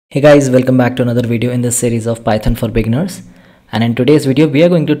Hey guys, welcome back to another video in this series of Python for beginners. And in today's video, we are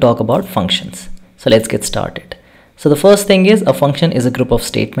going to talk about functions. So let's get started. So the first thing is a function is a group of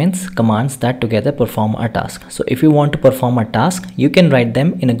statements, commands that together perform a task. So if you want to perform a task, you can write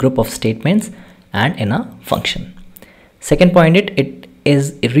them in a group of statements and in a function. Second point, it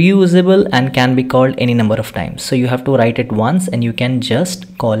is reusable and can be called any number of times. So you have to write it once and you can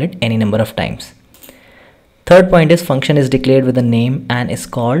just call it any number of times. Third point is function is declared with a name and is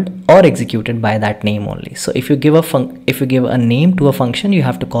called or executed by that name only. So if you give a name to a function, you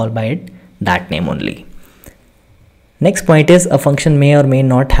have to call by it that name only. Next point is a function may or may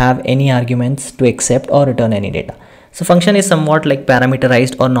not have any arguments to accept or return any data. So function is somewhat like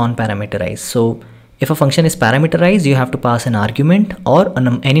parameterized or non-parameterized. So if a function is parameterized, you have to pass an argument or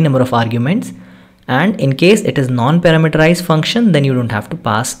any number of arguments. And in case it is non-parameterized function, then you don't have to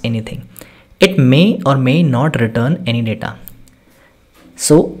pass anything. It may or may not return any data.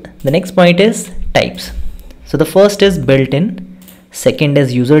 So the next point is types. So the first is built-in, second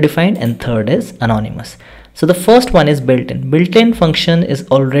is user-defined, and third is anonymous. So the first one is built-in. Built-in function is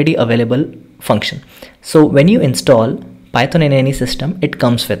already available function. So when you install Python in any system, it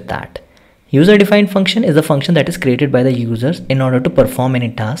comes with that. User-defined function is a function that is created by the users in order to perform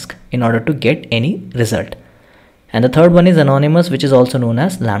any task, in order to get any result. And the third one is anonymous, which is also known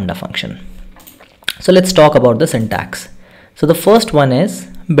as Lambda function. So let's talk about the syntax. So the first one is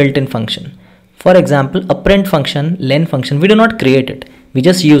built-in function. For example, a print function, len function, we do not create it. We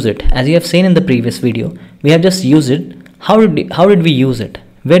just use it. As you have seen in the previous video, we have just used it. How did we use it?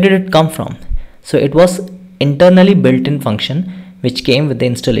 Where did it come from? So it was internally built-in function which came with the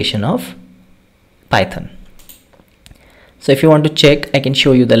installation of Python. So if you want to check, I can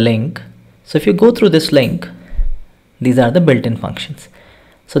show you the link. So if you go through this link, these are the built-in functions.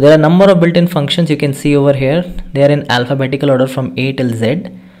 So there are a number of built-in functions you can see over here. They are in alphabetical order from A till Z,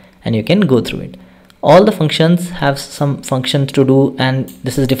 and you can go through it. All the functions have some functions to do, and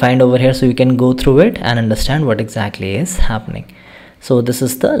this is defined over here, so you can go through it and understand what exactly is happening. So this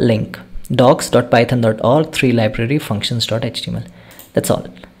is the link, docs.python.org 3 library functions.html. That's all.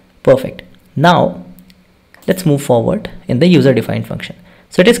 Perfect. Now let's move forward in the user-defined function.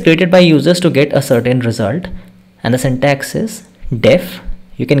 So it is created by users to get a certain result, and the syntax is def.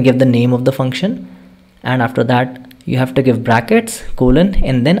 You can give the name of the function, and after that you have to give brackets, colon,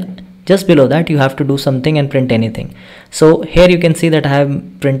 and then just below that you have to do something and print anything. So here you can see that I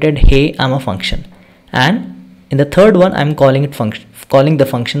have printed hey, I'm a function, and in the third one I'm calling the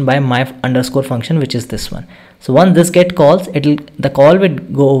function by my underscore function, which is this one. So once this get calls, the call will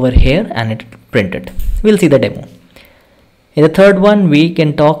go over here and it will print it. We'll see the demo. In the third one we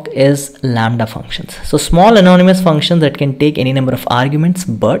can talk is lambda functions. So small anonymous functions that can take any number of arguments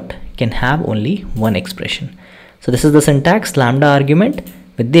but can have only one expression. So this is the syntax, lambda argument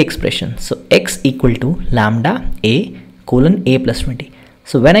with the expression. So x equal to lambda a colon a plus 20.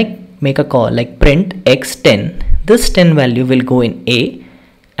 So when I make a call like print x10, this 10 value will go in a,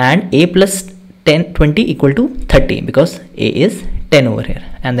 and a plus 20 equal to 30 because a is 10 over here,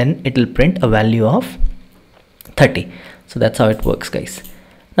 and then it will print a value of 30. So that's how it works, guys.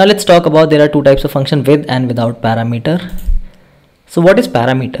 Now let's talk about, there are two types of function, with and without parameter. So what is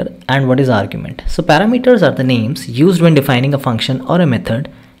parameter and what is argument? So parameters are the names used when defining a function or a method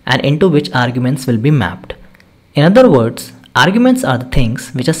and into which arguments will be mapped. In other words, arguments are the things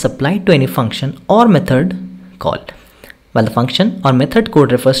which are supplied to any function or method call, while the function or method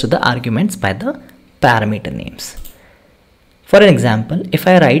code refers to the arguments by the parameter names. For an example, if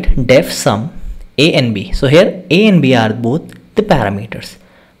I write def sum a and b, so here a and b are both the parameters.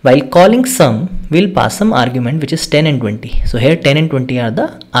 While calling sum, we'll pass some argument which is 10 and 20. So here 10 and 20 are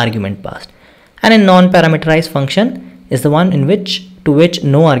the argument passed. And a non-parameterized function is the one to which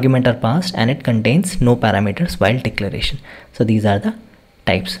no argument are passed, and it contains no parameters while declaration. So these are the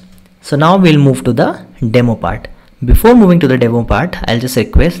types. So now we'll move to the demo part. Before moving to the demo part, I'll just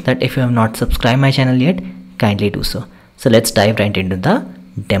request that if you have not subscribed my channel yet, kindly do so. So let's dive right into the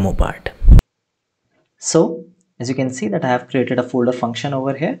demo part. So as you can see that I have created a folder function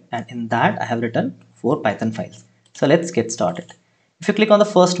over here, and in that I have written 4 Python files. So let's get started. If you click on the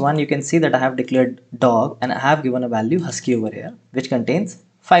first one, you can see that I have declared dog and I have given a value husky over here, which contains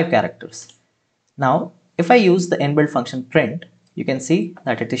 5 characters. Now if I use the inbuilt function print, you can see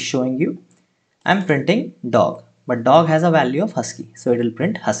that it is showing you I'm printing dog, but dog has a value of husky, so it will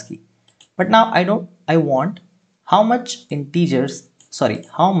print husky. But now I want how much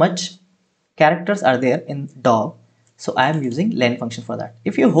characters are there in dog, so I am using len function for that.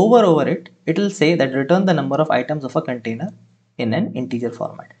 If you hover over it, it will say that return the number of items of a container in an integer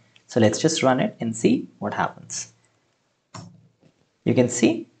format. So let's just run it and see what happens. You can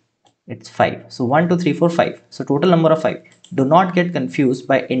see It's 5. So 1, 2, 3, 4, 5. So total number of 5. Do not get confused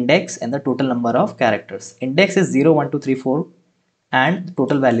by index and the total number of characters. Index is 0, 1, 2, 3, 4 and the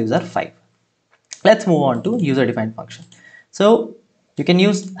total values are 5. Let's move on to user defined function. So you can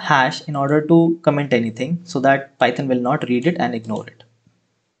use hash in order to comment anything so that Python will not read it and ignore it.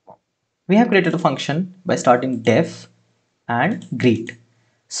 We have created a function by starting def and greet.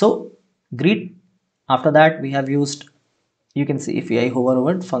 So greet, after that we have used, you can see if I hover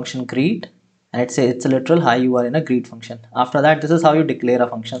over function greet and it says it's a literal hi, you are in a greet function. After that, this is how you declare a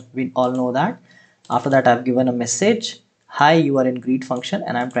function. We all know that. After that, I've given a message hi, you are in greet function,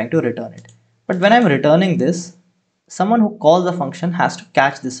 and I'm trying to return it. But when I'm returning this, someone who calls the function has to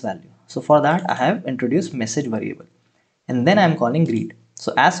catch this value. So for that, I have introduced message variable and then I'm calling greet.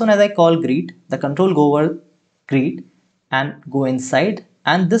 So as soon as I call greet, the control go over greet and go inside,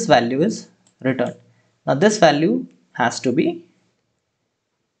 and this value is returned. Now this value has to be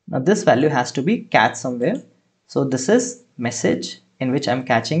catched somewhere. So this is message in which I'm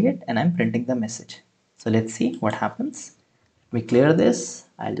catching it and I'm printing the message. So let's see what happens. We clear this.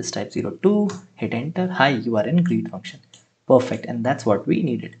 I'll just type 02, hit enter. Hi, you are in greet function. Perfect, and that's what we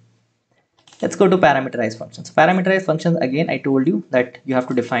needed. Let's go to parameterized functions. Parameterized functions, again, I told you that you have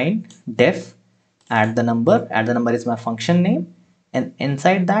to define def, add the number is my function name, and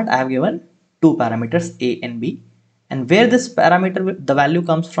inside that I have given two parameters a and b, and where this parameter, the value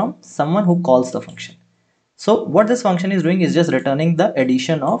comes from someone who calls the function. So what this function is doing is just returning the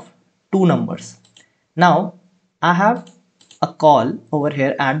addition of two numbers. Now I have a call over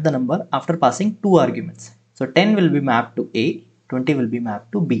here at the number after passing two arguments. So 10 will be mapped to a, 20 will be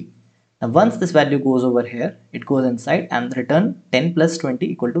mapped to b. Now once this value goes over here, it goes inside and return 10 plus 20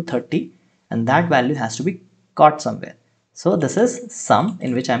 equal to 30, and that value has to be caught somewhere. So this is sum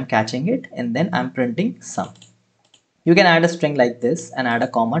in which I am catching it and then I am printing sum. You can add a string like this and add a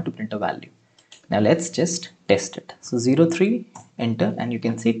comma to print a value. Now let's just test it. So 03, enter, and you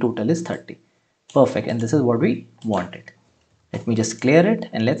can see total is 30. Perfect, and this is what we wanted. Let me just clear it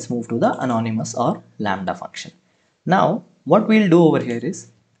and let's move to the anonymous or lambda function. Now what we'll do over here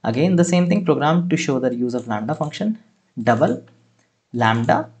is again the same thing, programmed to show the use of lambda function, double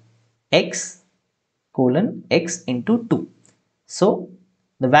lambda x colon x into 2. So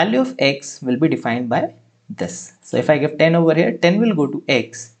the value of x will be defined by this. So if I give 10 over here, 10 will go to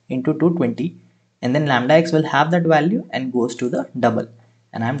x into 220, and then lambda x will have that value and goes to the double,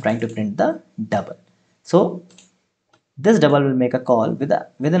 and I'm trying to print the double. So this double will make a call with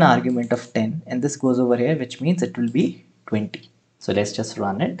an argument of 10, and this goes over here, which means it will be 20. So let's just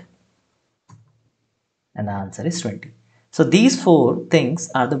run it, and the answer is 20. So these four things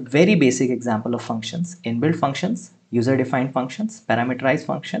are the very basic example of functions: inbuilt functions, user defined functions, parameterized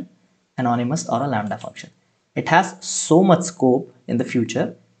function, anonymous or a lambda function. It has so much scope in the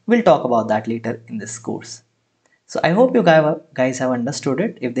future. We'll talk about that later in this course. So I hope you guys have understood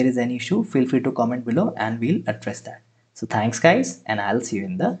it. If there is any issue, feel free to comment below and we'll address that. So thanks guys, and I'll see you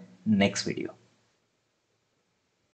in the next video.